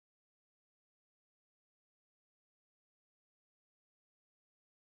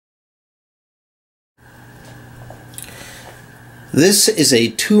This is a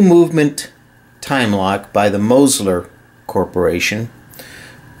two-movement time lock by the Mosler Corporation,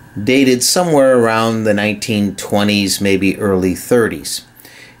 dated somewhere around the 1920s, maybe early 30s.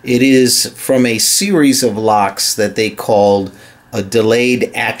 It is from a series of locks that they called delayed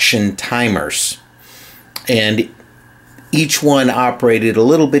action timers, and each one operated a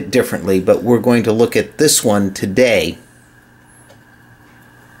little bit differently, but we're going to look at this one today.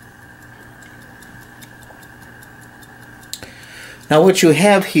 Now what you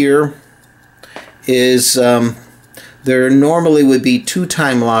have here is there normally would be two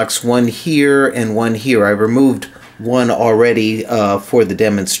time locks, one here and one here. I removed one already for the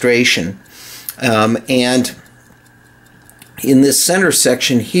demonstration. And in this center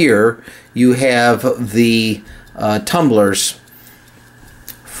section here you have the tumblers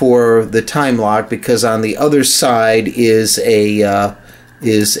for the time lock, because on the other side is a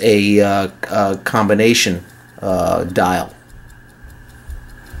combination dial.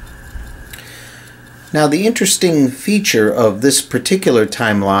 Now the interesting feature of this particular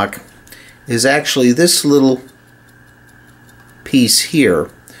time lock is actually this little piece here.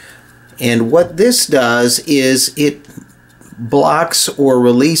 And what this does is it blocks or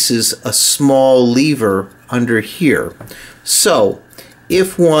releases a small lever under here. So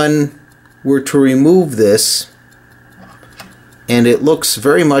if one were to remove this, and it looks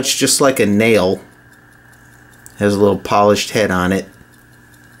very much just like a nail, has a little polished head on it,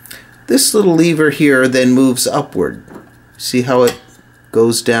 this little lever here then moves upward. See how it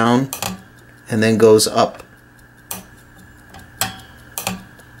goes down and then goes up.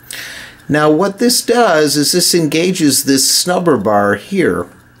 Now what this does is this engages this snubber bar here,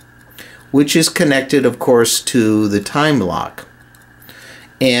 which is connected of course to the time lock.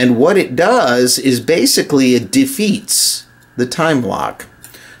 And what it does is basically it defeats the time lock,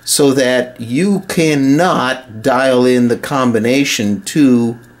 so that you cannot dial in the combination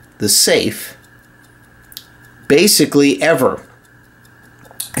to the safe basically ever.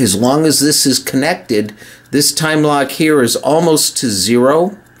 As long as this is connected, this time lock here is almost to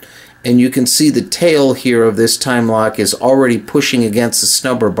zero, and you can see the tail here of this time lock is already pushing against the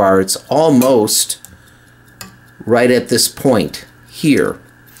snubber bar. It's almost right at this point here.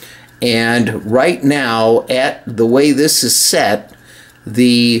 And right now, at the way this is set,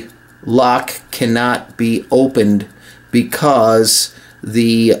 the lock cannot be opened because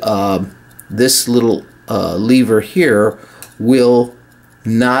the this little lever here will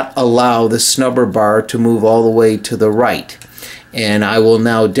not allow the snubber bar to move all the way to the right. And I will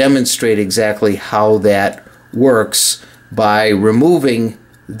now demonstrate exactly how that works by removing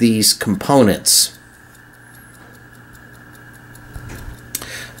these components.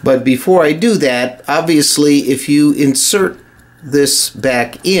 But before I do that, obviously if you insert this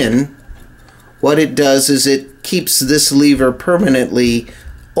back in, what it does is it keeps this lever permanently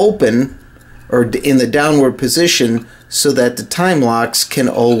open or in the downward position, so that the time locks can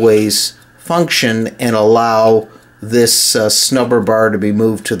always function and allow this snubber bar to be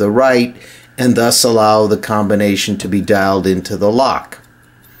moved to the right, and thus allow the combination to be dialed into the lock.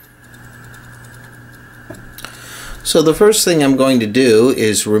 So the first thing I'm going to do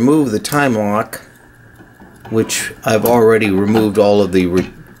is remove the time lock, which I've already removed all of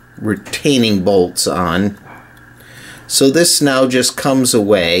the retaining bolts on. So this now just comes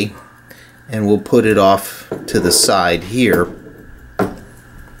away, and we'll put it off to the side here.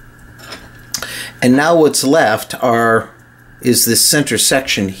 And now what's left is this center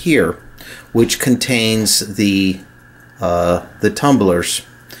section here, which contains the tumblers.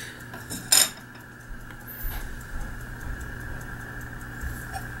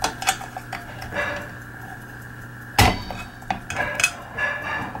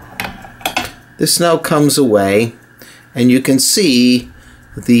 This now comes away, and you can see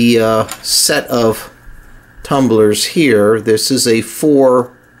the set of tumblers here. This is a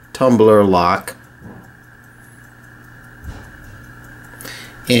 4 tumbler lock,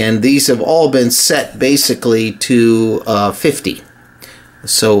 and these have all been set basically to 50.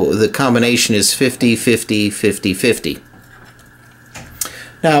 So the combination is 50, 50, 50, 50.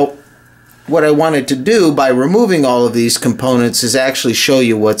 Now what I wanted to do by removing all of these components is actually show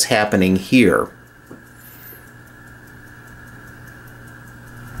you what's happening here.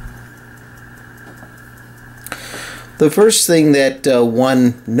 The first thing that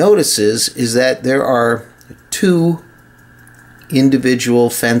one notices is that there are 2 individual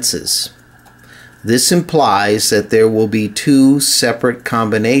fences. This implies that there will be 2 separate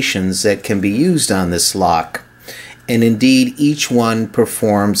combinations that can be used on this lock, and indeed each one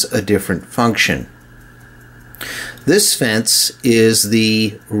performs a different function. This fence is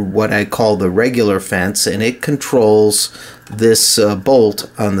what I call the regular fence, and it controls this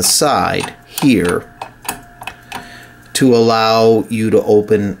bolt on the side here to allow you to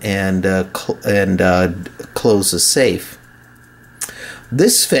open and close the safe.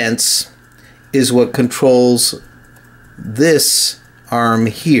 This fence is what controls this arm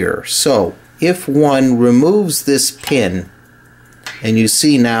here. So if one removes this pin, and you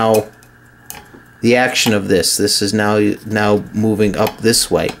see now the action of this is now moving up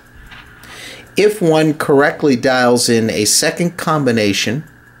this way. If one correctly dials in a second combination,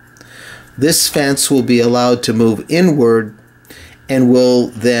 this fence will be allowed to move inward and will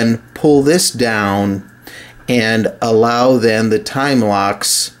then pull this down and allow then the time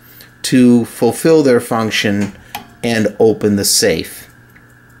locks to fulfill their function and open the safe.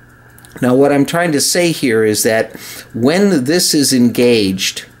 Now what I'm trying to say here is that when this is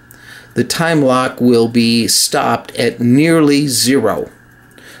engaged, the time lock will be stopped at nearly 0.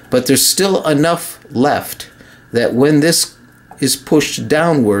 But there's still enough left that when this is pushed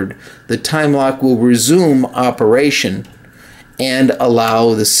downward, the time lock will resume operation and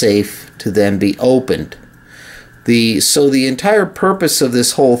allow the safe to then be opened. So the entire purpose of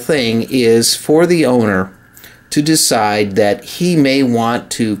this whole thing is for the owner to decide that he may want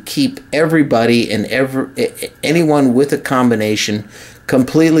to keep everybody and anyone with a combination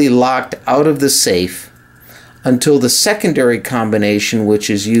completely locked out of the safe until the secondary combination, which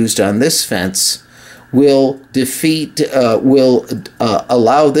is used on this fence, will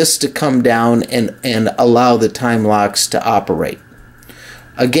allow this to come down and allow the time locks to operate.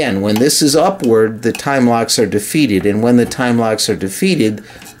 Again, when this is upward, the time locks are defeated, and when the time locks are defeated,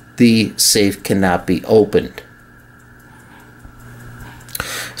 the safe cannot be opened.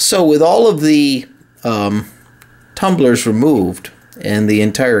 So with all of the tumblers removed and the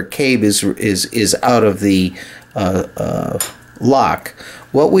entire cave is out of the lock,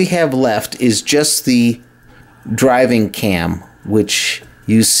 what we have left is just the driving cam, which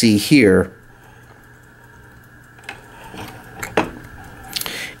you see here.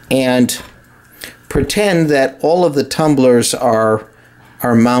 And pretend that all of the tumblers are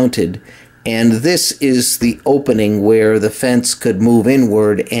mounted, and this is the opening where the fence could move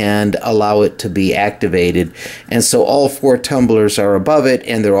inward and allow it to be activated. And so all 4 tumblers are above it,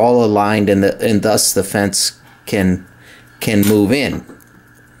 and they're all aligned, and thus the fence can move in.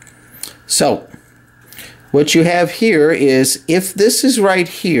 So what you have here is, if this is right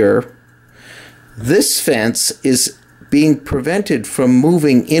here, this fence is being prevented from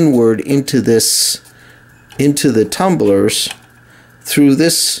moving inward into the tumblers through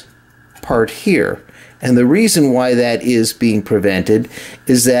this part here. And the reason why that is being prevented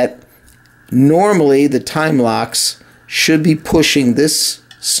is that normally the time locks should be pushing this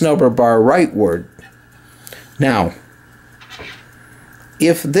snubber bar rightward. Now,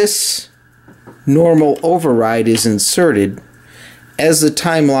 if this normal override is inserted, as the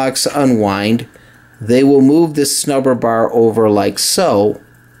time locks unwind, they will move this snubber bar over like so,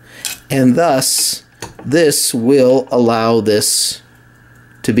 and thus this will allow this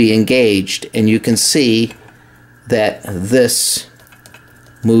to be engaged, and you can see that this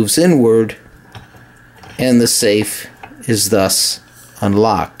moves inward and the safe is thus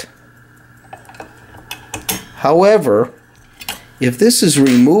unlocked. However, if this is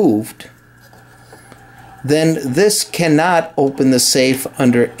removed, then this cannot open the safe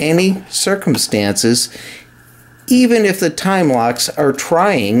under any circumstances, even if the time locks are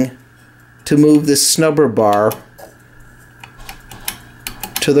trying to move this snubber bar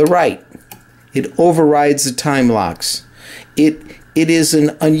to the right. It overrides the time locks. It is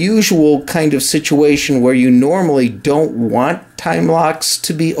an unusual kind of situation where you normally don't want time locks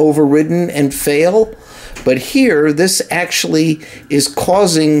to be overridden and fail, but here this actually is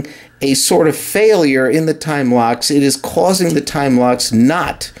causing a sort of failure in the time locks. It is causing the time locks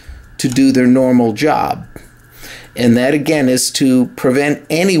not to do their normal job. And that again is to prevent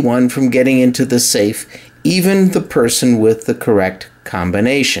anyone from getting into the safe, even the person with the correct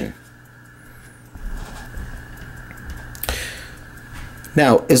combination.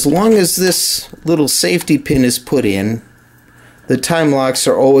 Now, as long as this little safety pin is put in, the time locks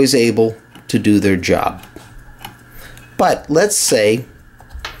are always able to do their job. But let's say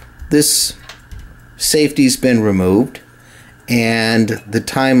this safety's been removed and the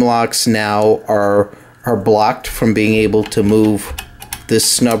time locks now are blocked from being able to move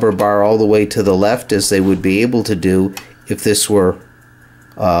this snubber bar all the way to the left, as they would be able to do if this were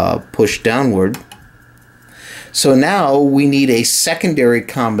pushed downward. So now we need a secondary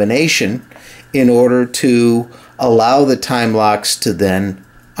combination in order to allow the time locks to then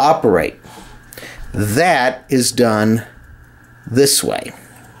operate. that is done this way.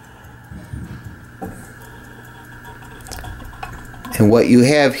 And what you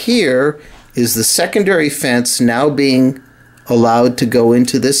have here is the secondary fence now being allowed to go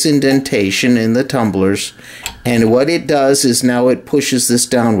into this indentation in the tumblers, and what it does is now it pushes this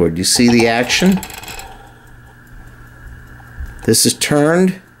downward. You see the action? This is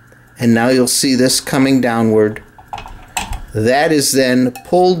turned, and now you'll see this coming downward. That is then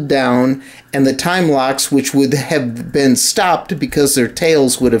pulled down, and the time locks, which would have been stopped because their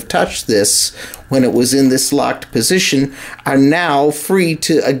tails would have touched this when it was in this locked position, are now free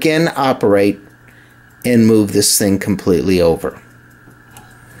to again operate and move this thing completely over.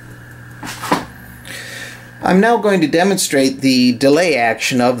 I'm now going to demonstrate the delay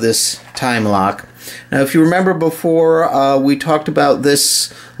action of this time lock. Now, if you remember before, we talked about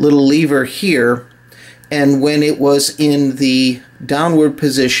this little lever here, and when it was in the downward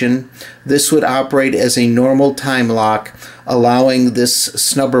position, this would operate as a normal time lock, allowing this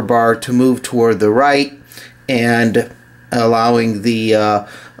snubber bar to move toward the right and allowing the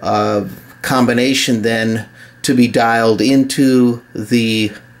combination then to be dialed into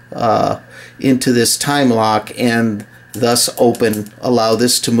the into this time lock, and thus allow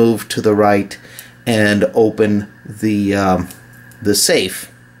this to move to the right and open the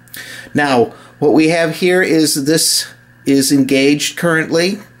safe. Now, what we have here is this is engaged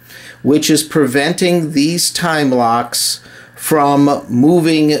currently, which is preventing these time locks from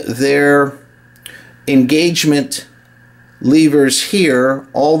moving their engagement levers here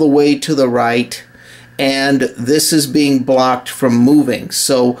all the way to the right, and this is being blocked from moving.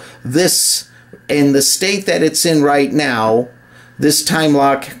 So this, in the state that it's in right now, this time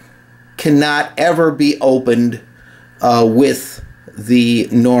lock cannot ever be opened with the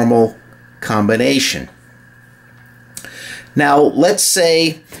normal combination. Now, let's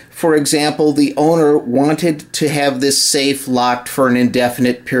say, for example, the owner wanted to have this safe locked for an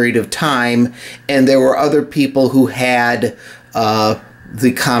indefinite period of time, and there were other people who had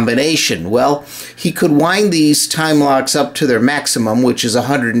the combination. Well, he could wind these time locks up to their maximum, which is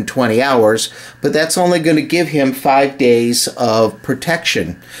 120 hours, but that's only going to give him 5 days of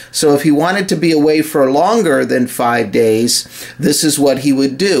protection. So if he wanted to be away for longer than 5 days, this is what he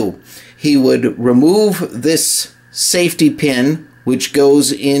would do. He would remove this safety pin, which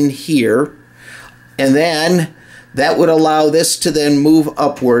goes in here, and then that would allow this to then move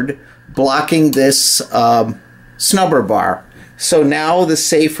upward, blocking this snubber bar. So now the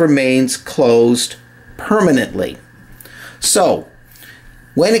safe remains closed permanently. So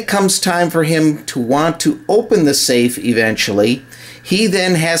when it comes time for him to want to open the safe eventually, he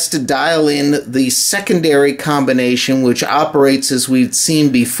then has to dial in the secondary combination, which operates, as we've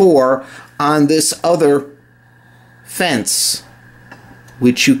seen before, on this other fence,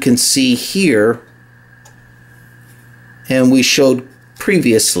 which you can see here and we showed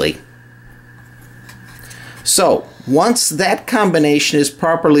previously. So once that combination is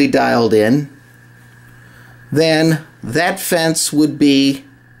properly dialed in, then that fence would be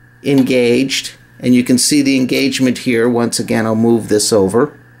engaged, and you can see the engagement here. Once again, I'll move this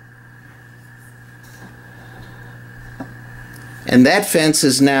over. And that fence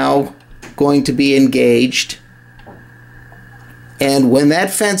is now going to be engaged. And when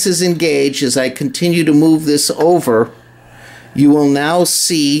that fence is engaged, as I continue to move this over, you will now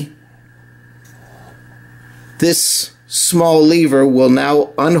see this small lever will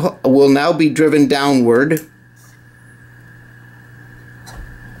now be driven downward,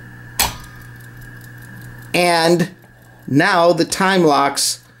 and now the time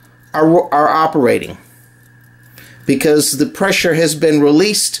locks are operating because the pressure has been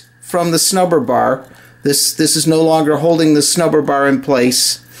released from the snubber bar. This is no longer holding the snubber bar in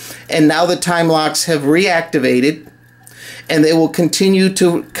place, and now the time locks have reactivated, and they will continue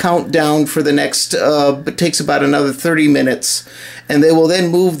to count down for the next, it takes about another 30 minutes, and they will then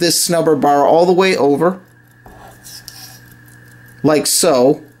move this snubber bar all the way over, like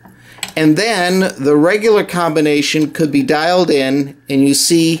so, and then the regular combination could be dialed in, and you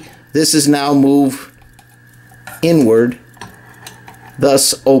see this is now moved inward,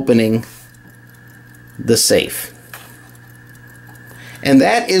 thus opening the safe. And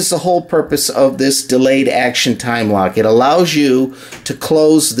that is the whole purpose of this delayed action time lock. It allows you to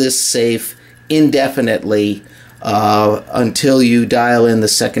close this safe indefinitely until you dial in the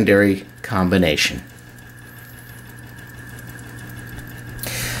secondary combination.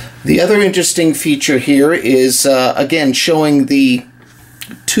 The other interesting feature here is, again, showing the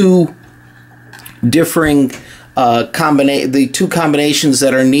two differing the two combinations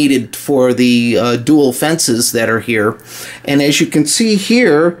that are needed for the dual fences that are here. And as you can see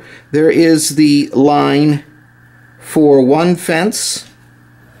here, there is the line for one fence,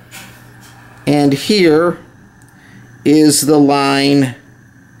 and here is the line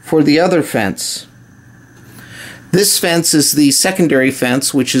for the other fence. This fence is the secondary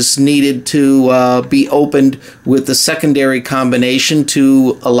fence, which is needed to be opened with the secondary combination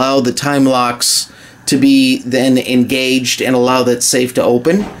to allow the time locks to be then engaged and allow that safe to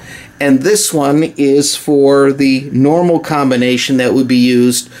open. And this one is for the normal combination that would be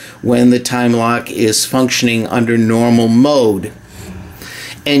used when the time lock is functioning under normal mode.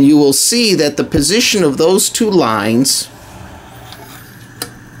 And you will see that the position of those two lines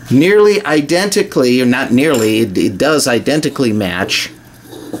nearly identically, or not nearly, it does identically match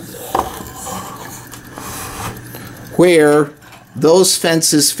where those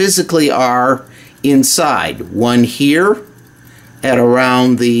fences physically are inside. One here at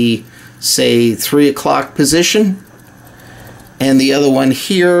around the, say, 3 o'clock position, and the other one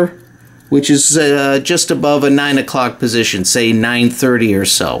here, which is just above a 9 o'clock position, say 9:30 or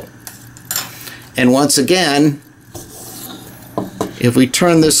so. And once again, if we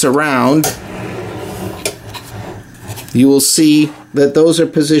turn this around, you will see that those are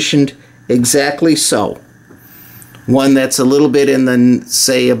positioned exactly so. One that's a little bit in the,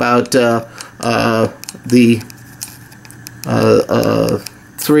 say, about the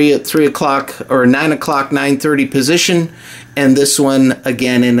 3 o'clock or 9 o'clock, 9:30 position, and this one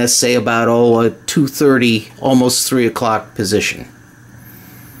again in a, say, about a 2:30, almost 3 o'clock position.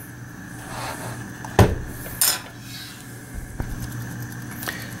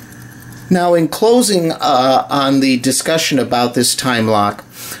 Now, in closing on the discussion about this time lock,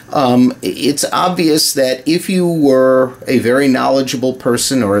 it's obvious that if you were a very knowledgeable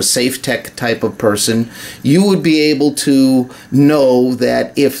person or a safe tech type of person, you would be able to know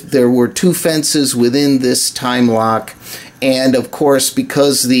that if there were two fences within this time lock, and of course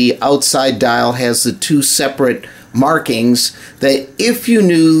because the outside dial has the two separate markings, that if you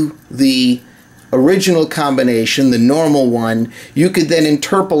knew the original combination, the normal one, you could then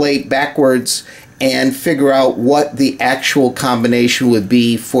interpolate backwards and figure out what the actual combination would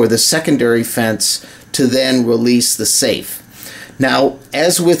be for the secondary fence to then release the safe. Now,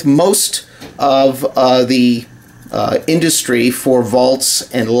 as with most of the industry for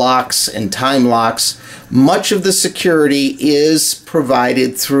vaults and locks and time locks, much of the security is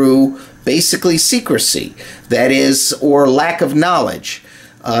provided through basically secrecy, that is, or lack of knowledge.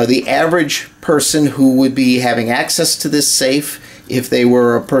 The average person who would be having access to this safe, if they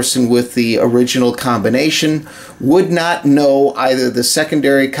were a person with the original combination, would not know either the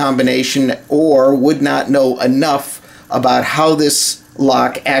secondary combination or would not know enough about how this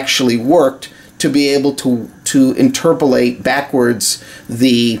lock actually worked to be able to interpolate backwards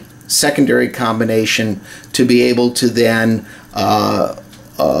the secondary combination to be able to then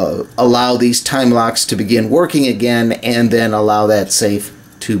allow these time locks to begin working again and then allow that safe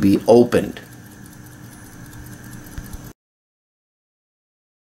to be opened.